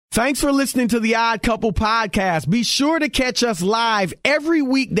Thanks for listening to the Odd Couple podcast. Be sure to catch us live every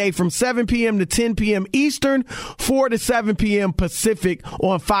weekday from 7 p.m. to 10 p.m. Eastern, 4 to 7 p.m. Pacific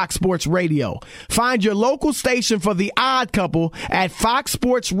on Fox Sports Radio. Find your local station for the Odd Couple at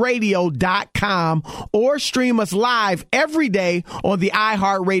foxsportsradio.com or stream us live every day on the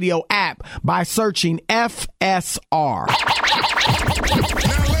iHeartRadio app by searching FSR. Now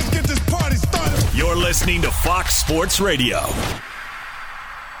let's get this party started. You're listening to Fox Sports Radio.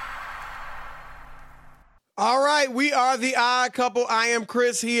 All right, we are the Odd Couple. I am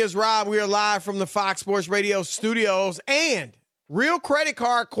Chris. He is Rob. We are live from the Fox Sports Radio studios. And real credit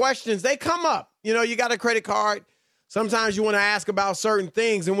card questions, they come up. You know, you got a credit card. Sometimes you want to ask about certain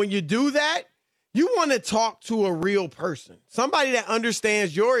things. And when you do that, you want to talk to a real person, somebody that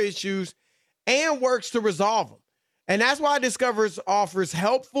understands your issues and works to resolve them. And that's why Discover offers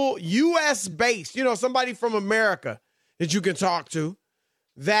helpful U.S.-based, you know, somebody from America that you can talk to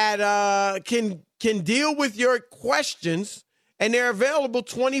that can deal with your questions, and they're available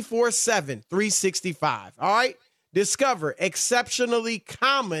 24/7, 365. All right? Discover exceptionally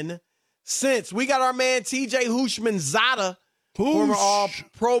common sense. We got our man TJ Houshmandzadeh, former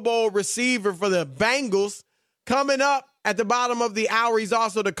All-Pro Bowl receiver for the Bengals, coming up at the bottom of the hour. He's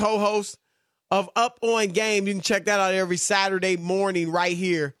also the co-host of Up On Game. You can check that out every Saturday morning right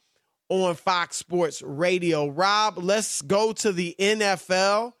here on Fox Sports Radio. Rob, let's go to the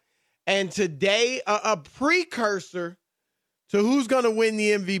NFL. And today, a precursor to who's going to win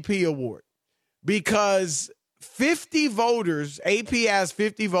the MVP award. Because 50 voters, AP has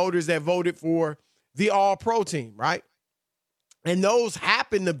 50 voters that voted for the All-Pro team, right? And those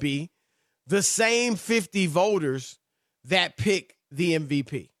happen to be the same 50 voters that pick the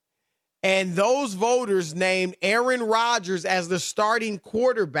MVP. And those voters named Aaron Rodgers as the starting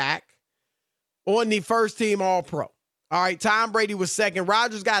quarterback on the first team All-Pro. All right, Tom Brady was second.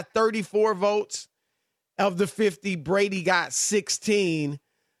 Rodgers got 34 votes of the 50. Brady got 16.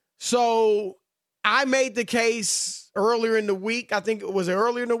 So I made the case earlier in the week. I think it was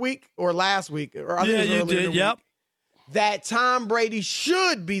earlier in the week or last week. Or I think it was you did, yep. That Tom Brady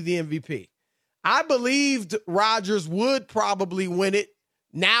should be the MVP. I believed Rodgers would probably win it.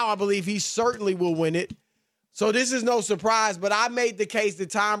 Now I believe he certainly will win it. So this is no surprise, but I made the case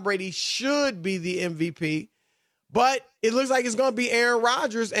that Tom Brady should be the MVP. But it looks like it's going to be Aaron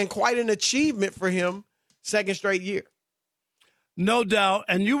Rodgers, and quite an achievement for him, second straight year. No doubt.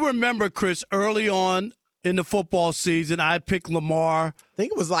 And you remember, Chris, early on in the football season, I picked Lamar. I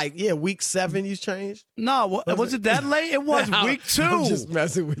think it was like, week 7 you changed. No, was it that late? It was week 2. I'm just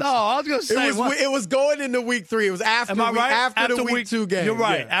messing with you. No, I was going to say. It was going into week 3. It was after, Am I right? after the week 2 game. You're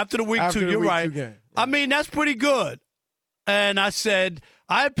right. Yeah. After the week After 2, the you're week right. 2 game. I mean, that's pretty good. And I said,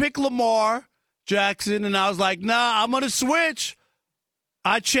 I picked Lamar Jackson, and I was like, nah, I'm going to switch.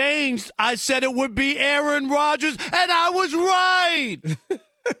 I changed. I said it would be Aaron Rodgers, and I was right.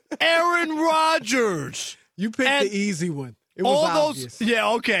 Aaron Rodgers. You picked the easy one. It was obvious.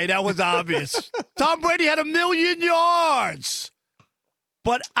 Yeah, okay, that was obvious. Tom Brady had 1,000,000 yards.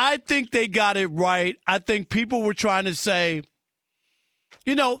 But I think they got it right. I think people were trying to say,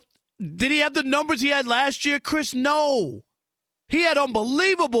 you know, did he have the numbers he had last year, Chris? No. He had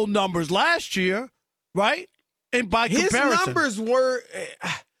unbelievable numbers last year, right? And by comparison. His numbers weren't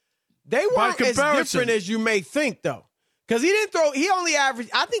as different as you may think, though. Because he only averaged,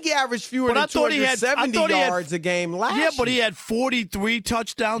 I think he averaged fewer than 270 yards a game last year. Yeah, but he had 43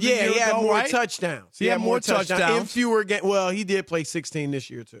 touchdowns a year ago, he had more right? touchdowns. He had more touchdowns. In fewer games. Well, he did play 16 this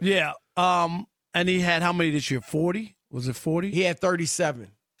year, too. Yeah. And he had how many this year? 40? Was it 40? He had 37.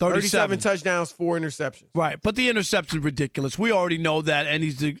 37 touchdowns, 4 interceptions. Right, but the interception's ridiculous. We already know that, and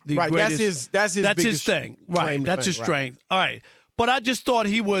he's the right, greatest. That's his thing. Right, that's his strength. All right, but I just thought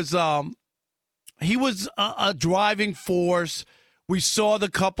he was a driving force. We saw the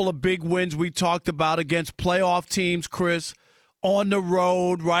couple of big wins we talked about against playoff teams, Chris, on the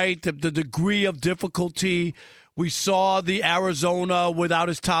road, right? The degree of difficulty. We saw the Arizona without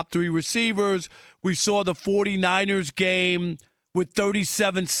his top 3 receivers. We saw the 49ers game with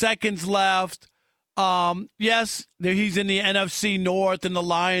 37 seconds left. Yes, he's in the NFC North, and the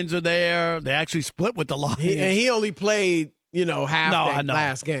Lions are there. They actually split with the Lions. He only played, half that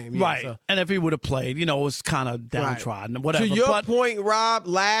last game. Right. So. And if he would have played, it was kind of downtrodden. Right. Whatever. To your point, Rob,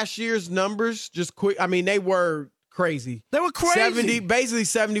 last year's numbers, just quick, I mean, they were crazy. They were crazy. Basically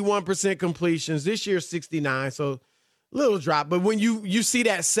 71% completions. This year, 69, so little drop. But when you see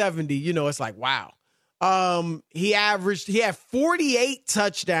that 70, it's like, wow. He had 48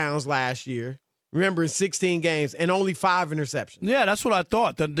 touchdowns last year. Remember, in 16 games and only 5 interceptions. Yeah, that's what I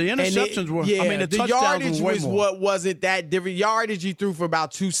thought. The interceptions were. Yeah, I mean, the yardage were way was more. what wasn't that different. Yardage he threw for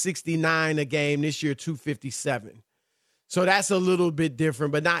about 269 a game. This year, 257. So that's a little bit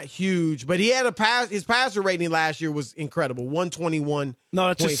different, but not huge. But he had his passer rating last year was incredible, 121. No,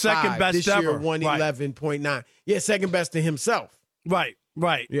 that's his second best this ever. Year, 111.9. Right. Yeah, second best to himself. Right.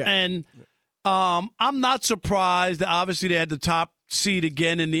 Yeah. And I'm not surprised that obviously they had the top seed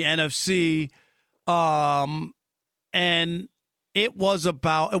again in the NFC. And it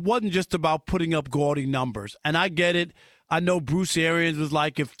wasn't just about putting up gaudy numbers. And I get it. I know Bruce Arians was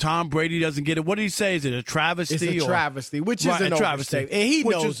like, if Tom Brady doesn't get it, what did he say? Is it a travesty? It's a travesty, which is an overstatement. And he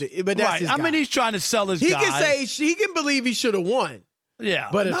knows it, but that's his guy. I mean, he's trying to sell his guy. He can believe he should have won. Yeah.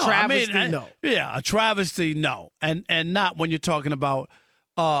 But a travesty, no. Yeah, a travesty, no. And not when you're talking about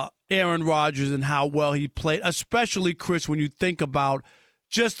Aaron Rodgers and how well he played, especially, Chris, when you think about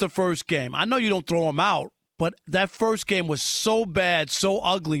just the first game. I know you don't throw him out, but that first game was so bad, so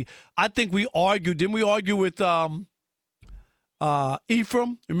ugly. I think we argued. Didn't we argue with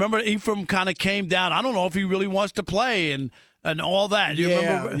Ephraim? Remember, Ephraim kind of came down. I don't know if he really wants to play and all that. You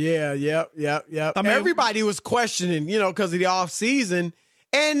remember? Yeah. I mean, everybody was questioning, because of the offseason.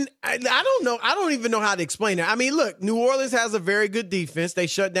 And I don't know. I don't even know how to explain it. I mean, look, New Orleans has a very good defense. They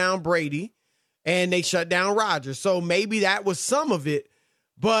shut down Brady and they shut down Rodgers. So maybe that was some of it.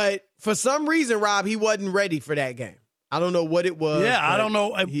 But for some reason, Rob, he wasn't ready for that game. I don't know what it was. Yeah, I don't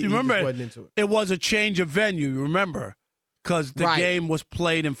know. He remember, just wasn't into it. It was a change of venue, you remember? Because the game was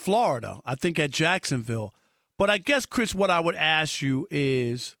played in Florida, I think at Jacksonville. But I guess, Chris, what I would ask you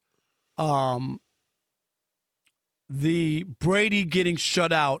is the Brady getting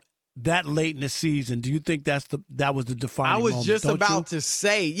shut out that late in the season. Do you think that was the defining moment? I was just about to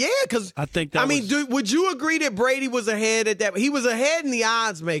say, yeah, because I think that. Would you agree that Brady was ahead at that? He was ahead in the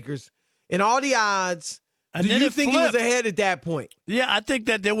odds makers and all the odds. And do you think he was ahead at that point? Yeah, I think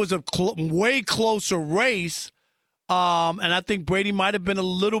that there was a way closer race. And I think Brady might have been a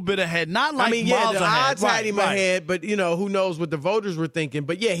little bit ahead. Not like miles ahead. The odds had him ahead, but, who knows what the voters were thinking.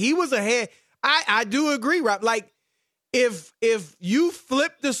 But, yeah, he was ahead. I do agree, Rob. Like, if you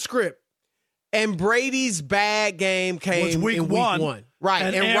flip the script and Brady's bad game came in week one. Right,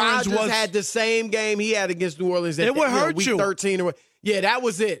 and Rodgers had the same game he had against New Orleans at week 13. Yeah, that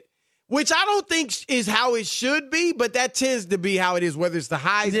was it. Which I don't think is how it should be, but that tends to be how it is, whether it's the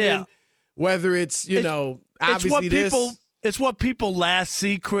Heisman, whether it's, obviously it's what people last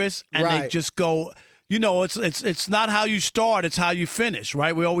see, Chris, and they just go, it's not how you start, it's how you finish,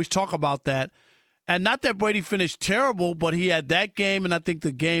 right? We always talk about that. And not that Brady finished terrible, but he had that game, and I think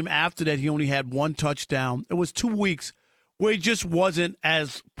the game after that he only had 1 touchdown. It was 2 weeks where he just wasn't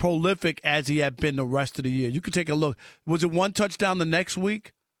as prolific as he had been the rest of the year. You could take a look. Was it 1 touchdown the next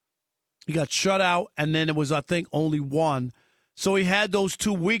week? He got shut out, and then it was, I think, only 1. So he had those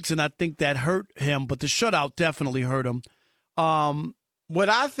 2 weeks, and I think that hurt him, but the shutout definitely hurt him. What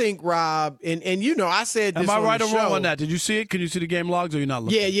I think, Rob, and I said this. Am I on right the or show. wrong on that? Did you see it? Can you see the game logs, or you're not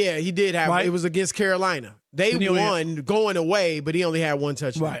looking? Yeah, he did have. Right? It was against Carolina. They won going away, but he only had 1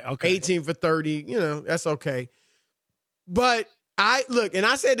 touchdown. Right. Okay. 18 for 30. That's okay. But and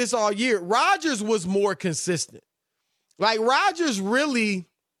I said this all year. Rodgers was more consistent. Like Rodgers really,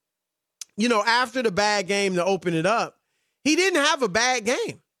 after the bad game to open it up, he didn't have a bad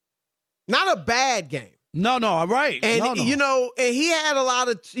game. Not a bad game. No, right. And, and he had a lot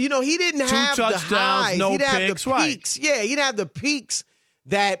of, he didn't have the highs. No he didn't picks, have the peaks. Right. Yeah, he didn't have the peaks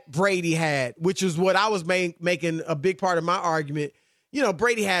that Brady had, which is what I was making a big part of my argument.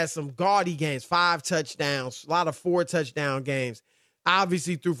 Brady had some gaudy games, 5 touchdowns, a lot of 4 touchdown games.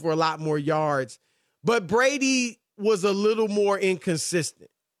 Obviously threw for a lot more yards. But Brady was a little more inconsistent.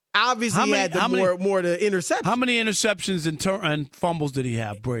 Obviously, he had more the interceptions. How many interceptions and fumbles did he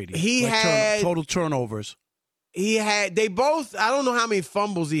have, Brady? He had total turnovers. They both. I don't know how many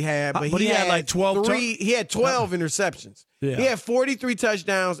fumbles he had, but he had like 12. He had 12 interceptions. Yeah. He had 43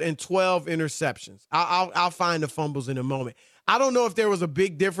 touchdowns and 12 interceptions. I'll find the fumbles in a moment. I don't know if there was a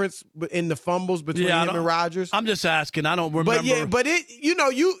big difference in the fumbles between him and Rodgers. I'm just asking. I don't remember. But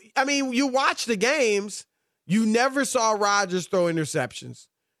you watch the games. You never saw Rodgers throw interceptions.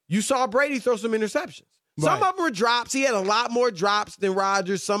 You saw Brady throw some interceptions. Some of them were drops. He had a lot more drops than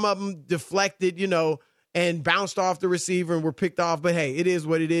Rodgers. Some of them deflected, and bounced off the receiver and were picked off. But, hey, it is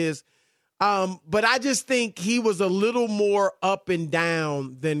what it is. But I just think he was a little more up and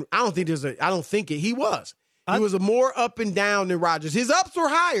down than – he was. He was a more up and down than Rodgers. His ups were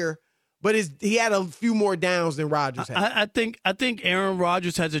higher, but he had a few more downs than Rodgers had. I think Aaron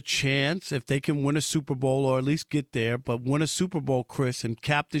Rodgers has a chance if they can win a Super Bowl or at least get there, but win a Super Bowl, Chris, and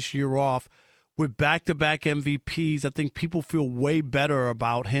cap this year off with back-to-back MVPs, I think people feel way better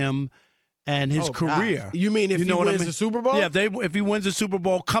about him and his career. God. You mean if he wins the Super Bowl? Yeah, if he wins the Super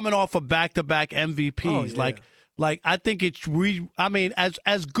Bowl, coming off of back-to-back MVPs, like I think it's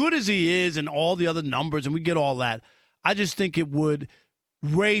as good as he is and all the other numbers, and we get all that, I just think it would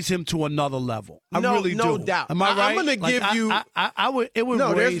raise him to another level. I really do. No doubt. Am I right? I'm going to give you. I would. It would.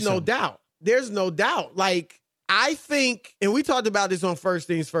 No, raise there's no him. doubt. There's no doubt. Like, I think, and we talked about this on First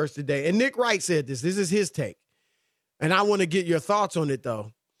Things First today, and Nick Wright said this. This is his take. And I want to get your thoughts on it,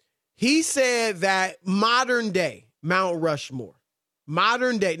 though. He said that modern day Mount Rushmore,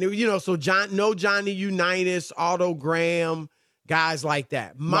 modern day, so Johnny Unitas, Otto Graham, guys like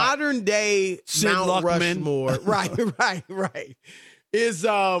that. Modern day Sid Mount Luckman. Rushmore, right, is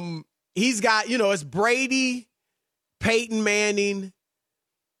he's got, it's Brady, Peyton Manning,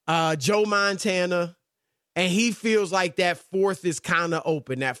 Joe Montana. And he feels like that fourth is kind of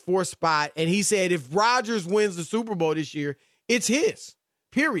open, that fourth spot. And he said if Rodgers wins the Super Bowl this year, it's his,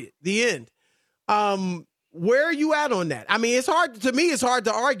 period, the end. Where are you at on that? I mean, it's hard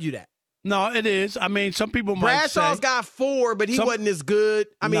to argue that. No, it is. I mean, some people might say Bradshaw's got 4, but he wasn't as good.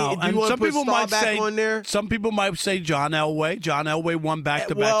 I mean, do you want to put Staubach on there? Some people might say John Elway. John Elway won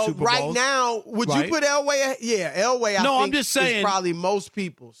back-to-back Super Bowls. Right now, would you put Elway? Yeah, Elway, I'm just saying, is probably most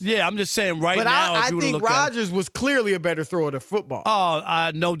people's. Yeah, I'm just saying now. But I think Rodgers was clearly a better thrower of the football.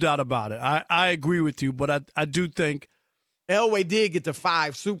 Oh, no doubt about it. I agree with you, but I do think Elway did get to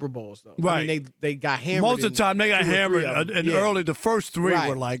 5 Super Bowls, though. Right. I mean, they got hammered. Most of the time, they got hammered, and early, the first 3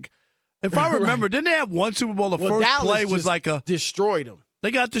 were like, if I remember, didn't they have one Super Bowl? The first Dallas play was like destroyed them. They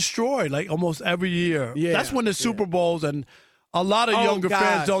got destroyed like almost every year. Yeah, that's when the Super Bowls, and a lot of younger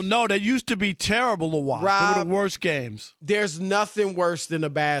fans don't know, they used to be terrible to watch. Rob, they were the worst games. There's nothing worse than a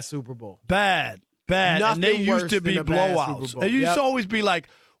bad Super Bowl. Bad. Nothing and they used to be blowouts. It used to always be like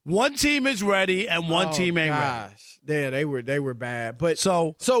one team is ready and one team ain't ready. Yeah, they were bad. But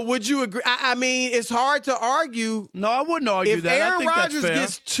so would you agree? I mean, it's hard to argue. No, I wouldn't argue if that. Aaron I think Rodgers that's fair.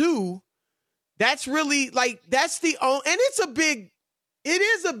 gets 2. That's really that's the only, and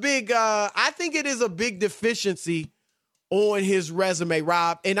I think it is a big deficiency on his resume,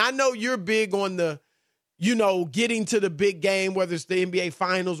 Rob. And I know you're big on the, getting to the big game, whether it's the NBA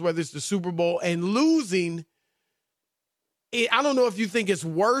Finals, whether it's the Super Bowl, and losing. I don't know if you think it's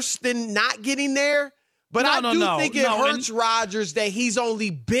worse than not getting there, but I do think it hurts Rodgers that he's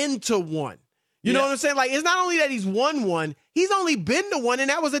only been to one. You know what I'm saying? Like, it's not only that he's won one, he's only been to one, and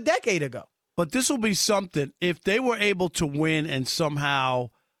that was a decade ago. But this will be something. If they were able to win and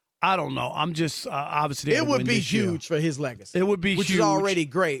somehow, I don't know, I'm just obviously it would be huge for his legacy. It would be which huge. is already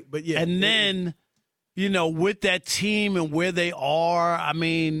great, but yeah. And then, with that team and where they are, I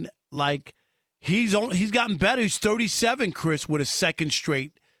mean, like he's gotten better. He's 37, Chris, with a second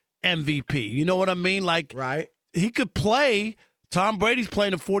straight MVP. You know what I mean? Like, right. He could play. Tom Brady's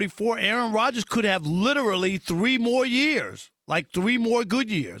playing at 44. Aaron Rodgers could have literally 3 more years, like 3 more good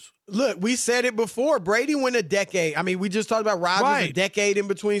years. Look, we said it before. Brady went a decade. I mean, we just talked about Rodgers, a decade in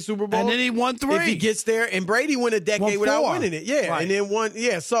between Super Bowls. And then he won 3. If he gets there, and Brady went a decade without winning it. Yeah, right. And then won.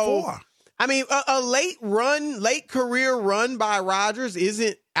 Yeah, so 4. I mean, a late career run by Rodgers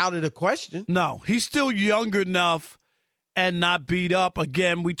isn't out of the question. No, he's still young enough and not beat up.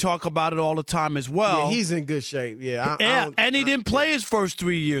 Again, we talk about it all the time as well. Yeah, he's in good shape. Yeah, and he didn't play his first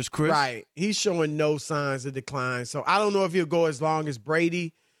 3 years, Chris. Right, he's showing no signs of decline. So I don't know if he'll go as long as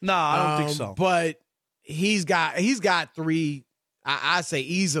Brady. No, I don't think so. But he's got 3. I say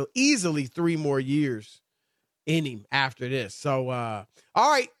easily 3 more years in him after this. So all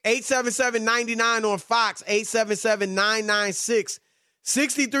right, 877-99 on Fox,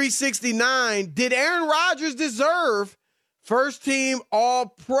 877-996-6369. Did Aaron Rodgers deserve first team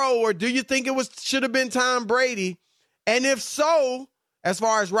All-Pro, or do you think it should have been Tom Brady? And if so, as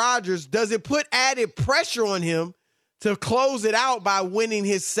far as Rodgers, does it put added pressure on him to close it out by winning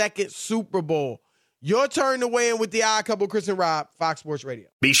his second Super Bowl? Your turn to weigh in with the Odd Couple, Chris and Rob, Fox Sports Radio.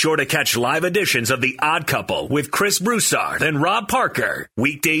 Be sure to catch live editions of the Odd Couple with Chris Broussard and Rob Parker.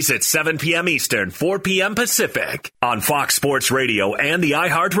 Weekdays at 7 p.m. Eastern, 4 p.m. Pacific on Fox Sports Radio and the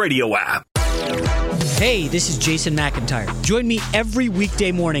iHeartRadio app. Hey, this is Jason McIntyre. Join me every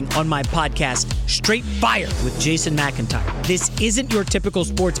weekday morning on my podcast, Straight Fire with Jason McIntyre. This isn't your typical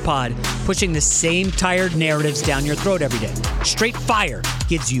sports pod pushing the same tired narratives down your throat every day. Straight Fire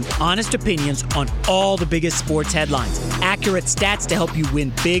gives you honest opinions on all the biggest sports headlines, accurate stats to help you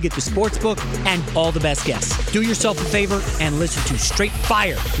win big at the sportsbook, and all the best guests. Do yourself a favor and listen to Straight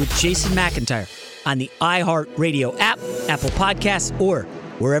Fire with Jason McIntyre on the iHeartRadio app, Apple Podcasts, or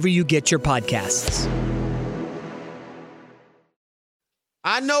wherever you get your podcasts.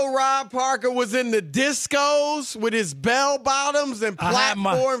 I know Rob Parker was in the discos with his bell bottoms and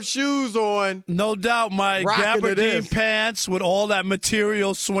platform shoes on. No doubt, my gabardine pants with all that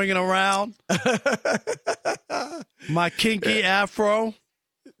material swinging around. My kinky afro.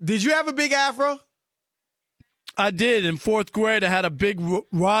 Did you have a big afro? I did. In fourth grade, I had a big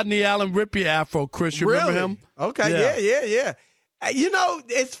Rodney Allen Rippey afro. Chris, you remember him? Okay, yeah. You know,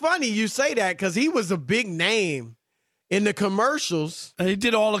 it's funny you say that because he was a big name in the commercials. And he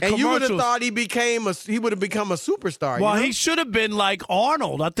did all the commercials. And you would have thought he would have become a superstar. Well, he should have been like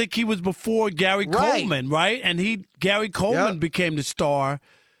Arnold. I think he was before Gary Coleman, right? And Gary Coleman became the star,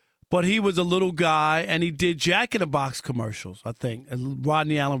 but he was a little guy, and he did Jack in the Box commercials, I think, and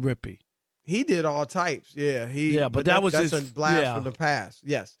Rodney Allen Rippey. He did all types, but that's a blast from the past,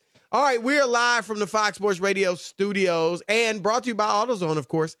 yes. All right, we're live from the Fox Sports Radio studios and brought to you by AutoZone, of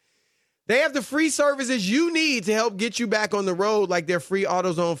course. They have the free services you need to help get you back on the road, like their free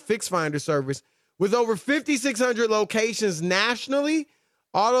AutoZone Fix Finder service. With over 5,600 locations nationally,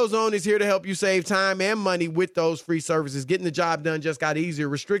 AutoZone is here to help you save time and money with those free services. Getting the job done just got easier.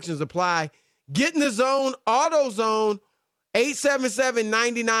 Restrictions apply. Get in the zone, AutoZone,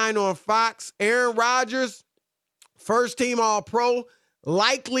 877-99 on Fox. Aaron Rodgers, first team All-Pro,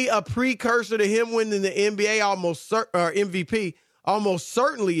 likely a precursor to him winning the NBA MVP. Almost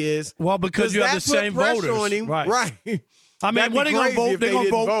certainly is. Well, because you have the same voters. On him. Right. I mean, when they're going to vote, they're going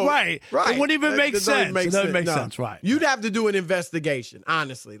to vote. Right. It wouldn't even make sense. It doesn't make sense, right. You'd have to do an investigation,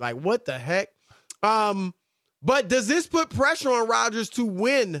 honestly. Like, what the heck? But does this put pressure on Rodgers to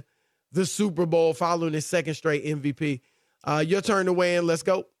win the Super Bowl following his second straight MVP? Your turn to weigh in. Let's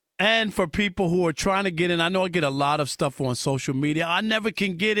go. And for people who are trying to get in, I know I get a lot of stuff on social media. I never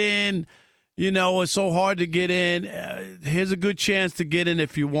can get in. You know, it's so hard to get in. Here's a good chance to get in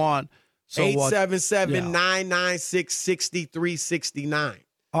if you want. So 877-996-6369.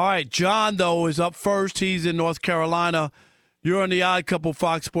 All right, John, though, is up first. He's in North Carolina. You're on the Odd Couple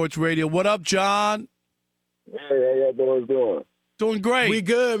Fox Sports Radio. What up, John? Hey, how y'all boys doing? Doing great. We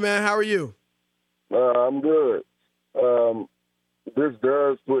good, man. How are you? I'm good. This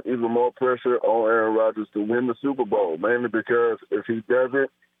does put even more pressure on Aaron Rodgers to win the Super Bowl, mainly because if he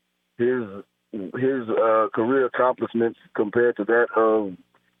doesn't, his career accomplishments compared to that of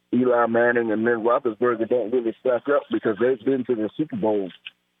Eli Manning and then Roethlisberger don't really stack up because they've been to the Super Bowl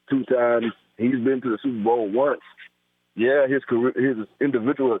 2 times. He's been to the Super Bowl once. Yeah, his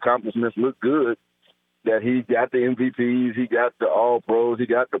individual accomplishments look good, that he got the MVPs, he got the All-Pros, he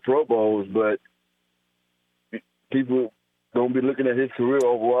got the Pro Bowls, but people don't be looking at his career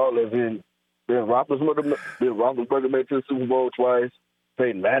overall as in Ben Roethlisberger made it to the Super Bowl twice.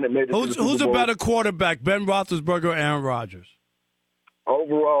 Peyton Manning made it to the Super Bowl. Who's a better quarterback, Ben Roethlisberger or Aaron Rodgers?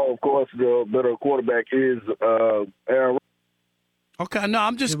 Overall, of course, the better quarterback is Aaron Rodgers. Okay, no,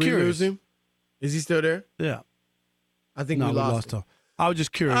 I'm just curious. Did we lose him? Is he still there? Yeah. I think we lost him. I was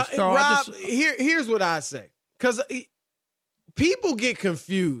just curious. Rob, here's what I say. Because people get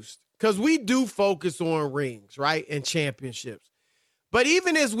confused. Because we do focus on rings, right, and championships. But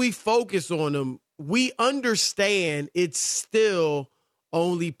even as we focus on them, we understand it's still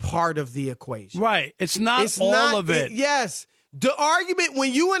only part of the equation. Right. It's not all of it. Yes. The argument,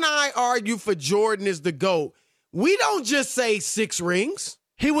 when you and I argue for Jordan is the GOAT, we don't just say 6 rings.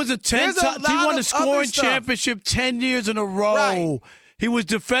 He was a 10-time. He won the scoring championship 10 years in a row. Right. He was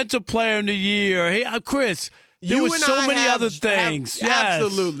Defensive Player of the Year. Hey, Chris, there were so many other things. Yes.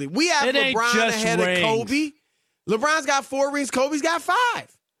 Absolutely. We have LeBron ahead of Kobe. LeBron's got 4 rings. Kobe's got 5.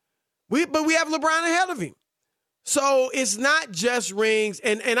 But we have LeBron ahead of him. So it's not just rings.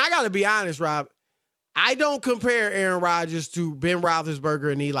 And I got to be honest, Rob, I don't compare Aaron Rodgers to Ben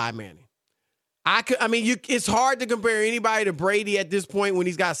Roethlisberger and Eli Manning. It's hard to compare anybody to Brady at this point when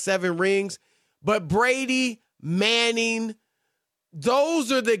he's got 7 rings. But Brady, Manning,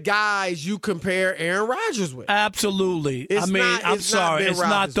 those are the guys you compare Aaron Rodgers with. Absolutely. I'm sorry. It's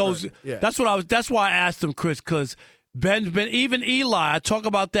not those. Yeah. That's why I asked him, Chris, because Ben's been, even Eli, I talk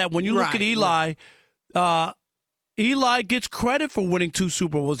about that. When you look at Eli, Eli gets credit for winning 2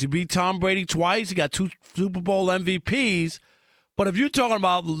 Super Bowls. He beat Tom Brady twice. He got 2 Super Bowl MVPs. But if you're talking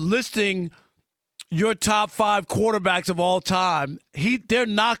about listing your top 5 quarterbacks of all time, they're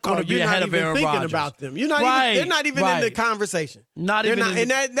not going to be ahead of Aaron Rodgers. You're not even thinking about them. They're not even in the conversation.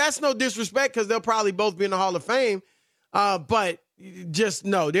 That's no disrespect because they'll probably both be in the Hall of Fame. But just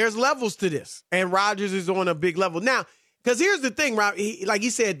know there's levels to this, and Rodgers is on a big level now. Because here's the thing, Rob. Like he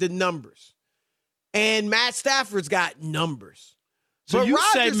said, the numbers, and Matt Stafford's got numbers. So but you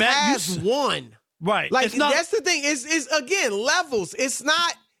Rodgers say Matt has one, right? Like that's the thing. It's again levels. It's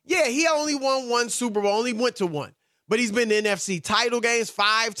not. Yeah, he only won 1 Super Bowl, only went to 1. but he's been in NFC title games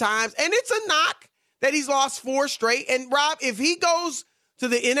 5 times, and it's a knock that he's lost 4 straight. And, Rob, if he goes to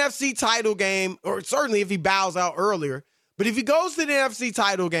the NFC title game, or certainly if he bows out earlier, but if he goes to the NFC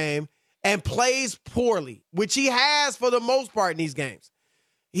title game and plays poorly, which he has for the most part in these games,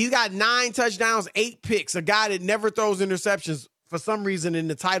 he's got 9 touchdowns, 8 picks, a guy that never throws interceptions for some reason in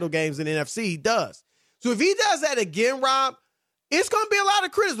the title games in the NFC. He does. So if he does that again, Rob, it's going to be a lot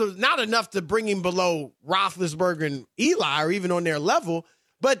of criticism. Not enough to bring him below Roethlisberger and Eli or even on their level,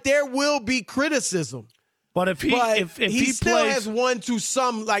 but there will be criticism. But if he still plays, has won to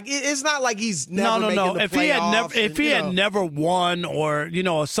some, like, it's not like he's never making the If he had playoffs never won or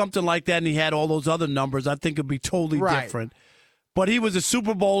something like that, and he had all those other numbers, I think it'd be totally different. But he was a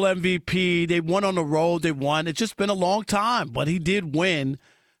Super Bowl MVP. They won on the road. They won. It's just been a long time, but he did win.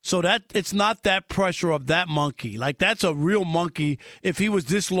 So that it's not that pressure of that monkey. Like, that's a real monkey. If he was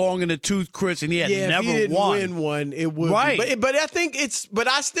this long in the tooth, Chris, and he had never if he didn't won, win one, it would. Right. Be. But I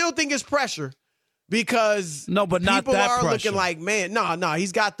still think it's pressure because but not people that are pressure. looking like, man, no,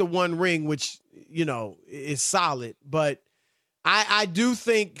 he's got the one ring, which is solid. But I do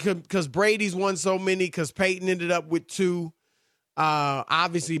think because Brady's won so many, because Peyton ended up with 2.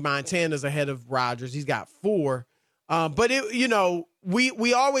 Obviously, Montana's ahead of Rodgers. He's got 4. But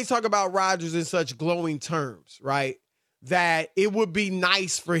we always talk about Rodgers in such glowing terms, right? That it would be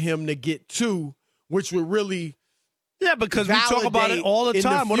nice for him to get 2, which would really because we talk about it all the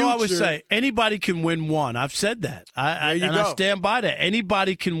time. What do I always future. say? Anybody can win 1. I've said that. I stand by that.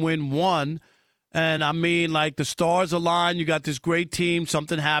 Anybody can win 1. And I mean, like, the stars align. You got this great team.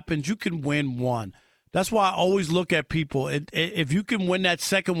 Something happens. You can win 1. That's why I always look at people. If you can win that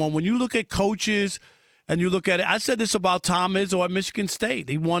second one, when you look at coaches and you look at it, I said this about Tom Izzo at Michigan State.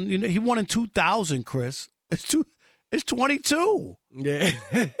 He won. He won in 2000, Chris. It's 22. Yeah.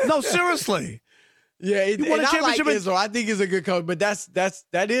 No, seriously. Yeah, He won a championship. I like Izzo. I think he's a good coach, but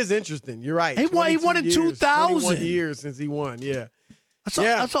that is interesting. You're right. He won in 2000. 21 years since he won. Yeah.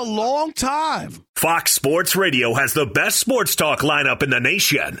 That's a long time. Fox Sports Radio has the best sports talk lineup in the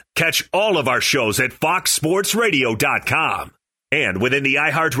nation. Catch all of our shows at foxsportsradio.com. And within the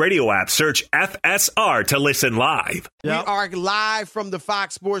iHeartRadio app, search FSR to listen live. Yep. We are live from the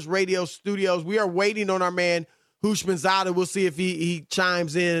Fox Sports Radio studios. We are waiting on our man, Houshmandzadeh. We'll see if he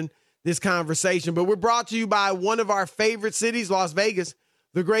chimes in this conversation. But we're brought to you by one of our favorite cities, Las Vegas,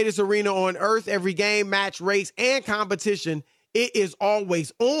 the greatest arena on earth. Every game, match, race, and competition, it is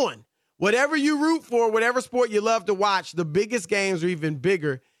always on. Whatever you root for, whatever sport you love to watch, the biggest games are even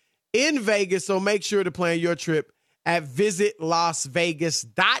bigger in Vegas. So make sure to plan your trip at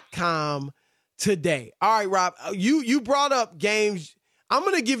visitlasvegas.com today. All right, Rob, you brought up games. I'm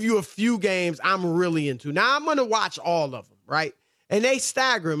going to give you a few games I'm really into. Now, I'm going to watch all of them, right? And they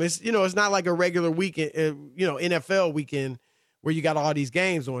stagger them. It's not like a regular weekend, NFL weekend where you got all these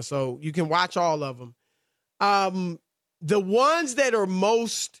games on. So you can watch all of them. The ones that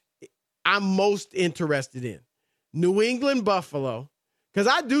I'm most interested in, New England, Buffalo, because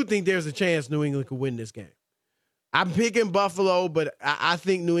I do think there's a chance New England could win this game. I'm picking Buffalo, but I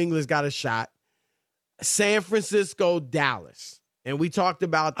think New England's got a shot. San Francisco, Dallas, and we talked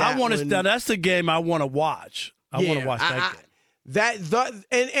about that. That's the game I want to watch. I want to watch that game.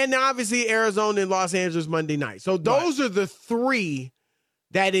 And obviously Arizona and Los Angeles Monday night. So those are the 3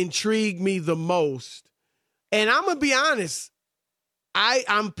 that intrigue me the most. And I'm going to be honest,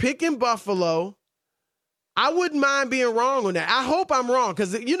 I'm picking Buffalo. I wouldn't mind being wrong on that. I hope I'm wrong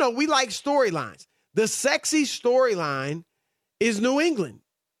because, we like storylines. The sexy storyline is New England.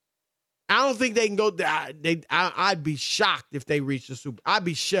 I don't think they can go there. I'd be shocked if they reach the Super Bowl. I'd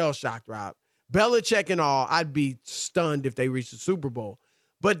be shell-shocked, Rob. Belichick and all, I'd be stunned if they reach the Super Bowl.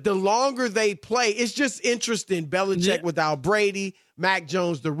 But the longer they play, it's just interesting. Belichick without Brady, Mac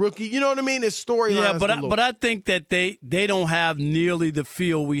Jones, the rookie. You know what I mean? It's storylines. Yeah, but I think that they don't have nearly the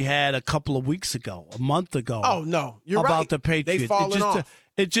feel we had a couple of weeks ago, a month ago. Oh, no. You're right. About the Patriots. They've fallen off.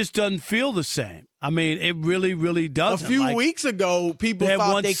 It just doesn't feel the same. I mean, it really, really doesn't. A few weeks ago, people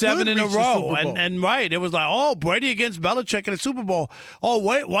thought they 7 could in a reach the row, Super Bowl. and right, it was like, oh, Brady against Belichick in the Super Bowl. Oh,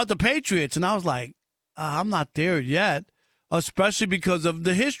 wait, what, the Patriots? And I was like, I'm not there yet, especially because of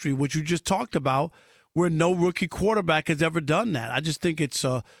the history, which you just talked about, where no rookie quarterback has ever done that. I just think it's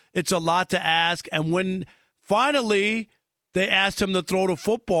a lot to ask. And when finally they asked him to throw the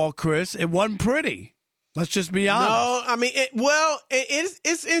football, Chris, it wasn't pretty. Let's just be honest. No, I mean,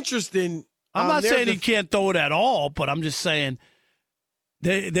 it's interesting. I'm not saying he can't throw it at all, but I'm just saying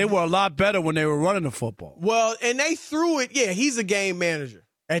they were a lot better when they were running the football. Well, and they threw it. Yeah, he's a game manager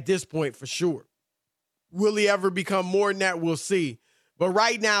at this point for sure. Will he ever become more than that? We'll see. But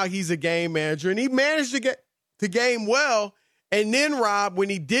right now, he's a game manager, and he managed to the game well. And then, Rob, when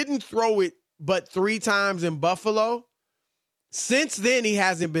he didn't throw it but 3 times in Buffalo, since then he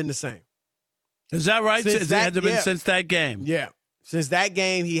hasn't been the same. Is that right? Since that game? Yeah. Since that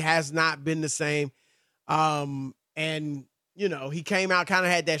game, he has not been the same. And, you know, he came out, kind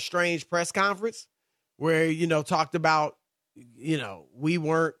of had that strange press conference where, you know, talked about, you know, we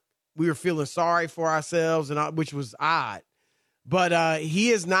were feeling sorry for ourselves, and which was odd. But he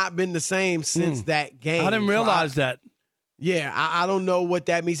has not been the same since that game. I didn't realize that. Yeah, I don't know what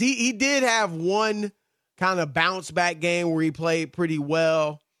that means. He did have one kind of bounce back game where he played pretty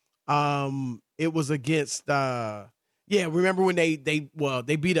well. It was against remember when they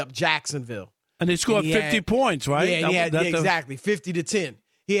beat up Jacksonville. And they scored 50 points, right? Yeah, exactly. 50-10.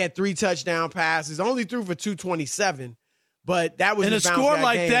 He had 3 touchdown passes, only threw for 227, but that was in a score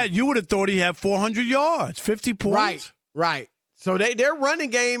like game. That. You would have thought he had 400 yards, 50 points. Right. So their running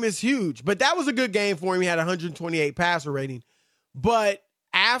game is huge, but that was a good game for him. He had 128 passer rating. But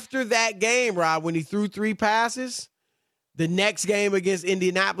after that game, Rob, when he threw 3 passes, the next game against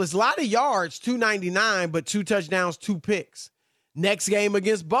Indianapolis, a lot of yards, 299, but 2 touchdowns, 2 picks. Next game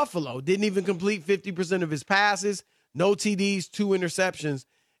against Buffalo, didn't even complete 50% of his passes, no TDs, 2 interceptions.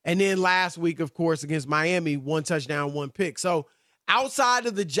 And then last week, of course, against Miami, 1 touchdown, 1 pick. So outside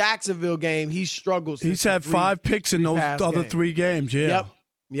of the Jacksonville game, he struggled. He's had 5 picks in those other 3 games, yeah.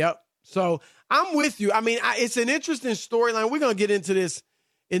 Yep. So I'm with you. I mean, it's an interesting storyline. We're going to get into this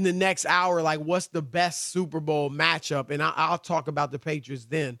in the next hour, like what's the best Super Bowl matchup, and I'll talk about the Patriots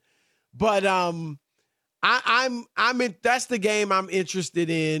then. But that's the game I'm interested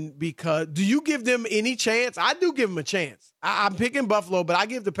in, because do you give them any chance? I do give them a chance. I'm picking Buffalo, but I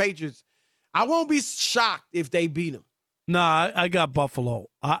give the Patriots. I won't be shocked if they beat them. Nah, I got Buffalo.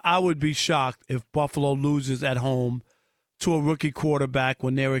 I would be shocked if Buffalo loses at home to a rookie quarterback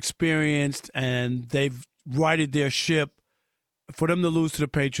when they're experienced and they've righted their ship. For them to lose to the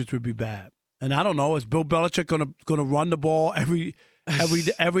Patriots would be bad. And I don't know, is Bill Belichick gonna run the ball every down?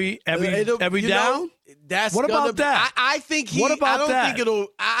 That's what about that? I think he. What about that?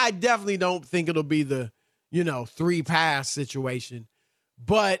 I definitely don't think it'll be the 3 pass situation.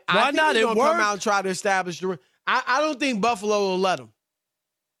 But why I think not? he's gonna come out and try to establish the. I don't think Buffalo will let him.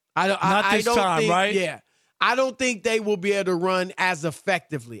 Not this time, right? Yeah. I don't think they will be able to run as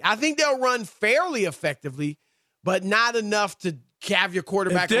effectively. I think they'll run fairly effectively, but not enough to have your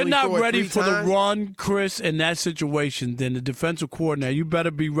quarterback. If they're not ready for the run, Chris, in that situation, then the defensive coordinator, you better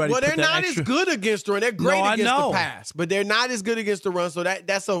be ready. Well, they're not as good against the run. They're great against the pass, but they're not as good against the run. So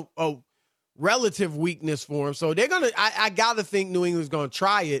that's a relative weakness for them. So they're gonna. I gotta think New England's gonna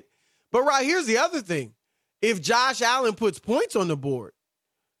try it. But right, here's the other thing: if Josh Allen puts points on the board.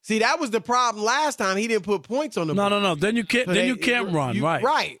 See, that was the problem last time. He didn't put points on the board. No. Then you can't. So you can't run.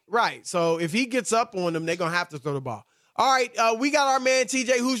 Right. So if he gets up on them, they're gonna have to throw the ball. All right, we got our man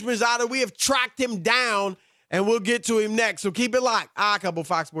TJ Houshmandzadeh. We have tracked him down, and we'll get to him next. So keep it locked. Couple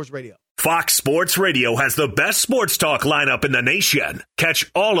Fox Sports Radio. Fox Sports Radio has the best sports talk lineup in the nation.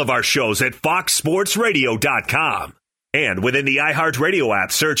 Catch all of our shows at foxsportsradio.com. And within the iHeartRadio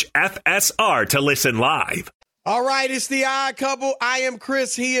app, search FSR to listen live. All right, it's the Odd Couple. I am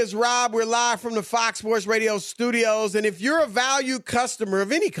Chris. He is Rob. We're live from the Fox Sports Radio studios. And if you're a valued customer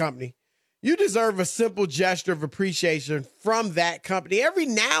of any company, you deserve a simple gesture of appreciation from that company every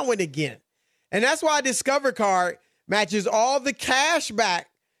now and again. And that's why Discover Card matches all the cash back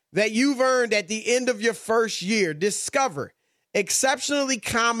that you've earned at the end of your first year. Discover. Exceptionally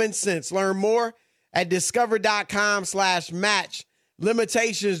common sense. Learn more at discover.com/match.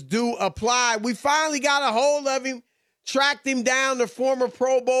 Limitations do apply. We finally got a hold of him, tracked him down, the former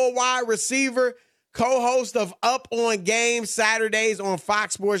Pro Bowl wide receiver, co-host of Up on Game Saturdays on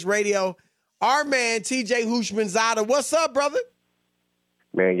Fox Sports Radio. Our man, TJ Houshmandzadeh. What's up, brother?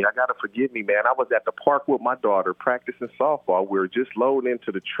 Man, y'all got to forgive me, man. I was at the park with my daughter practicing softball. We were just loading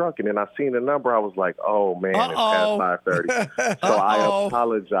into the truck, and then I seen the number. I was like, oh, man, It's past 5:30. So I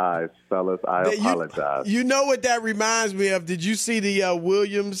apologize, fellas. I apologize. You know what that reminds me of? Did you see the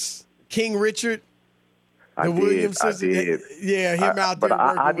Williams, King Richard? I did. Yeah, him out there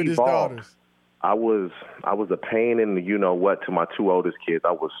working with his daughters. I was a pain in the you-know-what to my 2 oldest kids.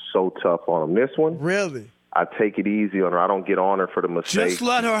 I was so tough on them. This one? Really? I take it easy on her. I don't get on her for the mistakes. Just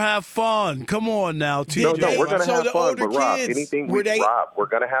let her have fun. Come on now, TJ. No, we're going to have fun. But, Rob, anything we're going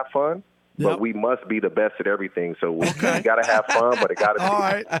to have fun, but we must be the best at everything. So we got to have fun, but it got to be. All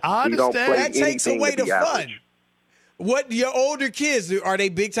right, I understand. That takes away the fun. What, your older kids, are they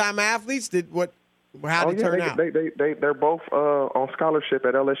big-time athletes? How did it turn out? They're both on scholarship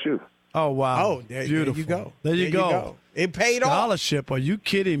at LSU. Oh, wow. Oh, there you go. There you go. It paid off. Scholarship? Are you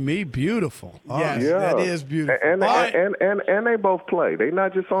kidding me? Beautiful. Yes, that is beautiful. And they both play. They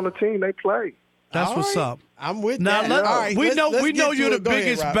not just on the team; they play. That's what's up. I'm with now, that. All right, we know you're the Go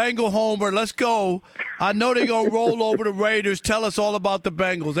biggest ahead, Bengal homer. Let's go. I know they're going to roll over the Raiders. Tell us all about the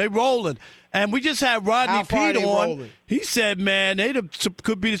Bengals. They rolling. And we just had Rodney Pete on. Rolling? He said, man, they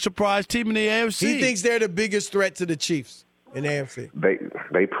could be the surprise team in the AFC. He thinks they're the biggest threat to the Chiefs in the AFC.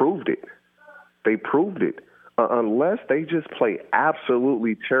 They proved it. They proved it. Unless they just play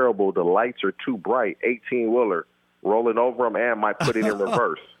absolutely terrible, the lights are too bright, 18-wheeler, rolling over them and might put it in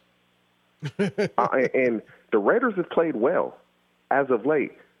reverse. And the Raiders have played well as of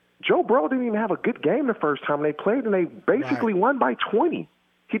late. Joe Burrow didn't even have a good game the first time they played, and they basically won by 20.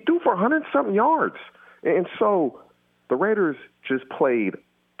 He threw for 100-something yards. And so the Raiders just played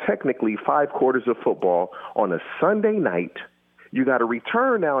technically 5 quarters of football on a Sunday night. You got to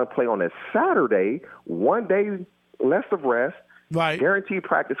return now and play on a Saturday, 1 day less of rest. Right. Guaranteed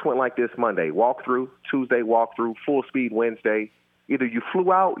practice went like this: Monday, walkthrough; Tuesday, walkthrough; full speed Wednesday. Either you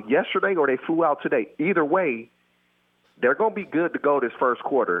flew out yesterday or they flew out today. Either way, they're going to be good to go this first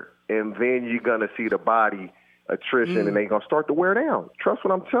quarter, and then you're going to see the body attrition, and they're going to start to wear down. Trust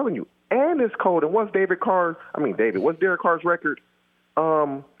what I'm telling you. And it's cold. And what's Derek Carr's record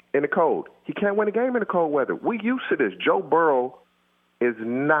in the cold? He can't win a game in the cold weather. We used to this. Joe Burrow is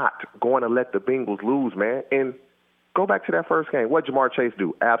not going to let the Bengals lose, man. And go back to that first game. What did Jamar Chase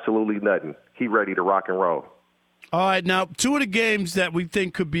do? Absolutely nothing. He ready to rock and roll. All right, now, 2 of the games that we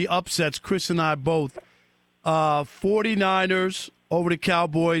think could be upsets, Chris and I both, 49ers over the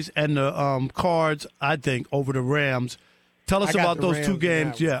Cowboys and the Cards, I think, over the Rams. Tell us about those 2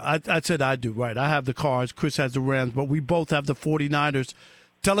 games. Yeah, I said I do, right. I have the Cards. Chris has the Rams, but we both have the 49ers.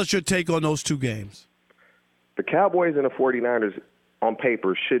 Tell us your take on those 2 games. The Cowboys and the 49ers, on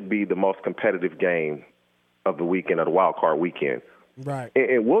paper, should be the most competitive game of the weekend, of the wild card weekend. Right.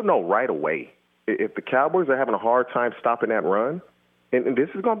 And we'll know right away. If the Cowboys are having a hard time stopping that run, and this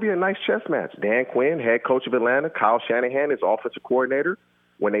is going to be a nice chess match. Dan Quinn, head coach of Atlanta, Kyle Shanahan is offensive coordinator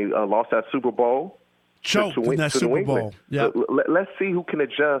when they lost that Super Bowl. Choked in that Super Bowl. Yep. Let's see who can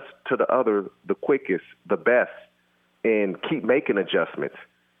adjust to the quickest, the best, and keep making adjustments.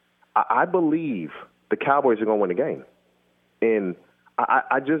 I believe the Cowboys are going to win the game. And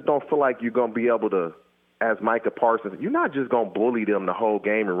I just don't feel like you're going to be able to, as Micah Parsons, you're not just going to bully them the whole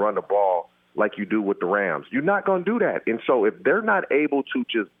game and run the ball like you do with the Rams. You're not going to do that. And so if they're not able to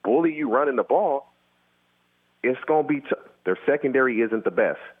just bully you running the ball, it's going to be their secondary isn't the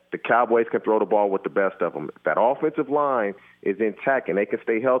best. The Cowboys can throw the ball with the best of them. If that offensive line is intact and they can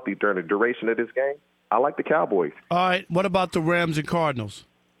stay healthy during the duration of this game, I like the Cowboys. All right, what about the Rams and Cardinals?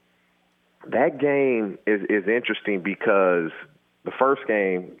 That game is interesting because the first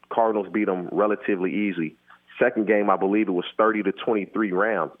game, Cardinals beat them relatively easy. Second game, I believe it was 30-23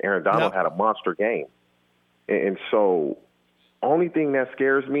 Rams. Aaron Donald had a monster game. And so only thing that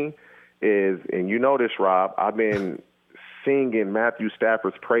scares me is, and you know this, Rob, I've been singing Matthew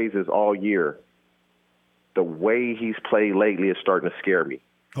Stafford's praises all year. The way he's played lately is starting to scare me.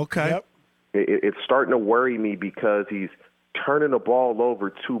 Okay. Yep. It's starting to worry me because he's turning the ball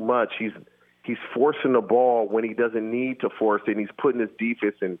over too much. He's forcing the ball when he doesn't need to force it, and he's putting his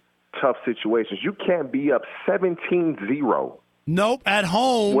defense in tough situations. You can't be up 17-0. Nope, at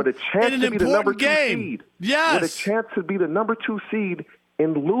home. With a chance to be the number 2 seed. Yes. With a chance to be the number 2 seed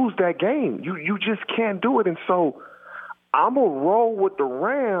and lose that game. You just can't do it. And so I'm going to roll with the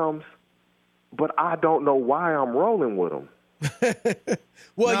Rams, but I don't know why I'm rolling with them.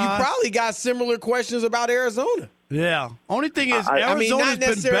 Well, you probably got similar questions about Arizona. Yeah. Only thing is, Arizona's not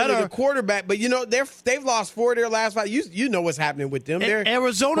necessarily been better. The quarterback, but they've lost 4 of their last 5. You know what's happening with them.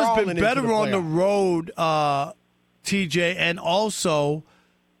 Arizona's been better on the road, TJ, and also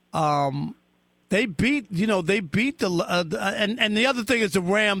they beat the and the other thing is the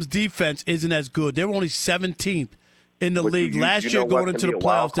Rams defense isn't as good. They're only 17th in the league. Last year going into the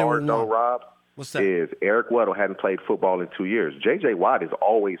playoffs, they were no, Rob. What's that? Is Eric Weddle hadn't played football in 2 years. J.J. Watt is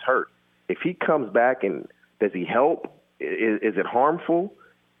always hurt. If he comes back, and does he help? Is it harmful?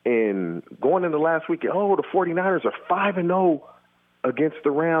 And going into last week, the 49ers are 5-0 against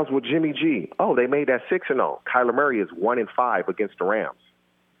the Rams with Jimmy G. Oh, they made that 6-0. Kyler Murray is 1-5 against the Rams.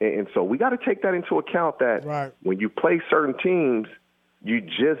 And so we got to take that into account that when you play certain teams, you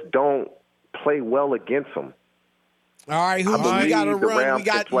just don't play well against them. All right, we got to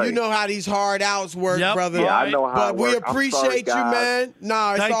run. You know how these hard outs work, brother. Yeah, I know how but it works. we appreciate you, man.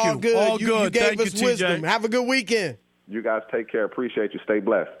 Nah, it's all good. All good. You gave Thank us you, wisdom. TJ. Have a good weekend. You guys take care. Appreciate you. Stay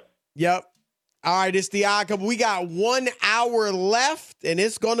blessed. Yep. All right, it's the Odd Couple. We got 1 hour left, and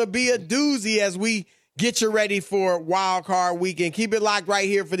it's going to be a doozy as we get you ready for Wild Card Weekend. Keep it locked right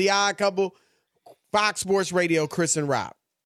here for the Odd Couple, Fox Sports Radio, Chris and Rob.